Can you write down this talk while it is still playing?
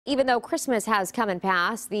Even though Christmas has come and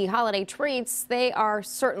passed, the holiday treats, they are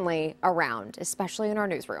certainly around, especially in our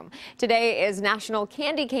newsroom. Today is National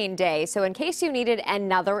Candy Cane Day, so in case you needed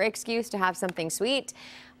another excuse to have something sweet,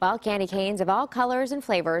 well, candy canes of all colors and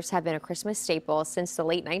flavors have been a Christmas staple since the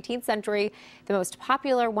late 19th century. The most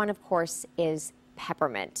popular one, of course, is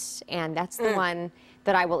peppermint, and that's the one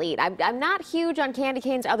that I will eat. I'm not huge on candy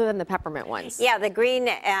canes other than the peppermint ones. Yeah, the green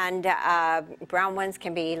and brown ones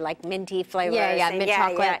can be like minty flavors. Yeah, mint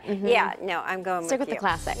chocolate. Yeah, no, I'm going Stick with the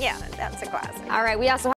classic. Yeah, that's a classic. All right, we also